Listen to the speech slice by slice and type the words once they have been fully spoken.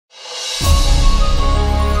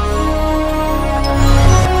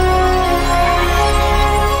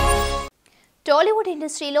టాలీవుడ్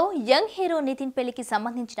ఇండస్ట్రీలో young hero Nitin పెళ్లికి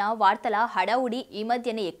సంబంధించిన వార్తల హడావుడి ఈ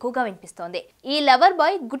మధ్యనే ఎక్కువగా వినిపిస్తోంది. ఈ లవర్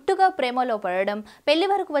బాయ్ గుట్టుగా ప్రేమలో పడడం, పెళ్లి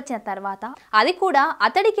వరకు వచ్చిన తర్వాత అది కూడా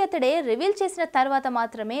అతడికి అతడే రివీల్ చేసిన తర్వాత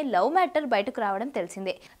మాత్రమే లవ్ మ్యాటర్ బయటకు రావడం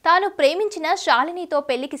తెలిసిందే. తాను ప్రేమించిన షాలినితో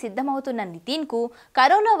పెళ్లికి సిద్ధమవుతున్న నితిన్ కు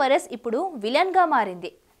కరోనా వైరస్ ఇప్పుడు విలన్ గా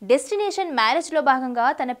మారింది. డెస్టినేషన్ మ్యారేజ్ లో భాగంగా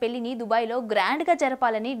తన పెళ్లిని దుబాయ్లో గ్రాండ్ గా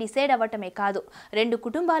జరపాలని డిసైడ్ అవ్వటమే కాదు, రెండు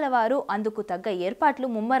కుటుంబాల వారు అందుకు తగ్గ ఏర్పాట్లు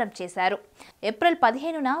ముమ్మరం చేశారు. ఏప్రిల్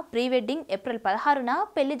 15న ప్రీ వెడ్డింగ్, ఏప్రిల్ 16న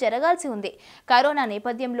పెళ్లి జరగాల్సి ఉంది. కరోనా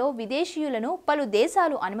నేపథ్యంలో విదేశీయులను పలు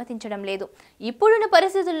దేశాలు అనుమతించడం లేదు. ఇప్పుడున్న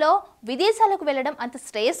పరిస్థితుల్లో విదేశాలకు వెళ్లడం అంత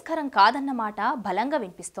శ్రేయస్కరం కాదన్నమాట బలంగా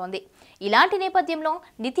వినిపిస్తోంది. ఇలాంటి నేపథ్యంలో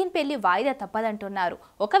నితిన్ పెళ్లి వాయిదా తప్పదంటున్నారు.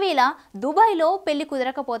 ఒకవేళ దుబాయ్లో పెళ్లి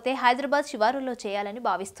కుదరకపోతే హైదరాబాద్ శివారులో చేయాలని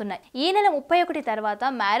భావిస్తున్నారు. ఈ నెల 31 తర్వాత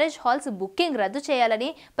మ్యారేజ్ హాల్స్ బుకింగ్ రద్దు చేయాలని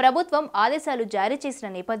ప్రభుత్వం ఆదేశాలు జారీ చేసిన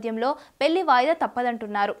నేపథ్యంలో పెళ్లి వాయిదా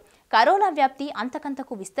తప్పదంటున్నారు. కరోనా వ్యాప్తి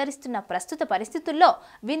అంతకంతకు విస్తరిస్తున్న ప్రస్తుత పరిస్థితుల్లో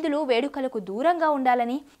విందులు వేడుకలకు దూరంగా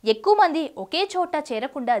ఉండాలని, ఎక్కువ మంది ఒకే చోట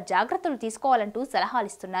చేరకుండా జాగ్రత్తలు తీసుకోవాలంటూ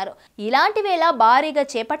సలహాలిస్తున్నారు. ఇలాంటి వేళ భారీగా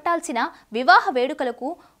చేపట్టాల్సిన వివాహ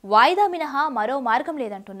వేడుకలకు వాయిదా మినహా మరో మార్గం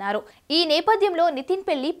లేదంటున్నారు. ఈ నేపథ్యంలో నితిన్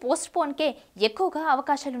పెళ్లి పోస్ట్పోన్ కే ఎక్కువగా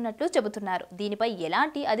అవకాశాలున్నట్లు చెబుతున్నారు. దీనిపై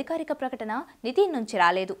ఎలాంటి అధికారిక ప్రకటన నితిన్ నుంచి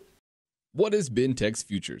రాలేదు. What is BinTex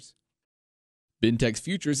Futures? BinTex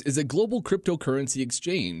Futures is a global cryptocurrency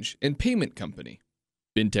exchange and payment company.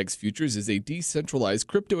 BinTex Futures is a decentralized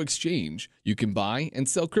crypto exchange. You can buy and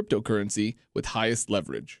sell cryptocurrency with highest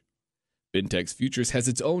leverage. BinTex Futures has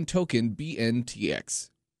its own token, BNTX.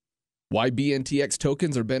 Why BNTX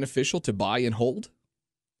tokens are beneficial to buy and hold?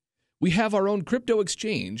 We have our own crypto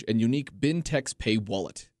exchange and unique BinTex Pay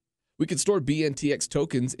wallet. We can store BNTX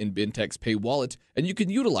tokens in BinTex Pay wallet, and you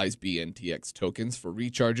can utilize BNTX tokens for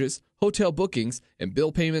recharges, hotel bookings, and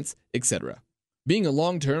bill payments, etc. Being a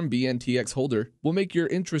long-term BNTX holder will make your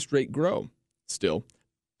interest rate grow. Still,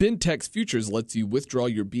 BinTex Futures lets you withdraw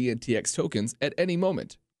your BNTX tokens at any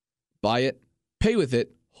moment. Buy it, pay with it,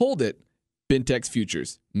 hold it. BinTex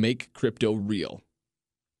Futures. Make crypto real.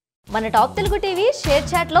 మన top Telugu TV share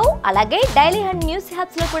chat లో అలాగే daily హండ్ news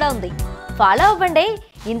హ్యాప్స్ లో కూడా ఉంది. Follow అవ్వండి.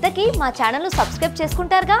 ఇంతకీ మా channel ను సబ్స్క్రైబ్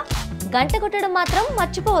చేసుకుంటారుగా, గంట కొట్టడం మాత్రం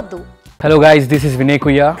మర్చిపోవద్దు. Hello guys, this is Vinay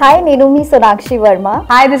Kuya. Hi, Nirumi Sonakshi Verma.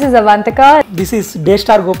 Hi, this is Avantika. This is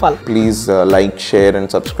Daystar Gopal. Please like, share and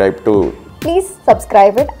subscribe to. Please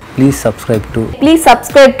subscribe it. Please subscribe to Please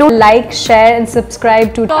subscribe to like, share and subscribe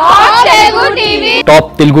to Top Telugu TV. Top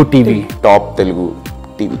Telugu TV. Top Telugu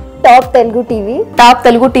TV. Top Telugu TV. Top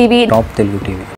Telugu TV. Top Telugu TV.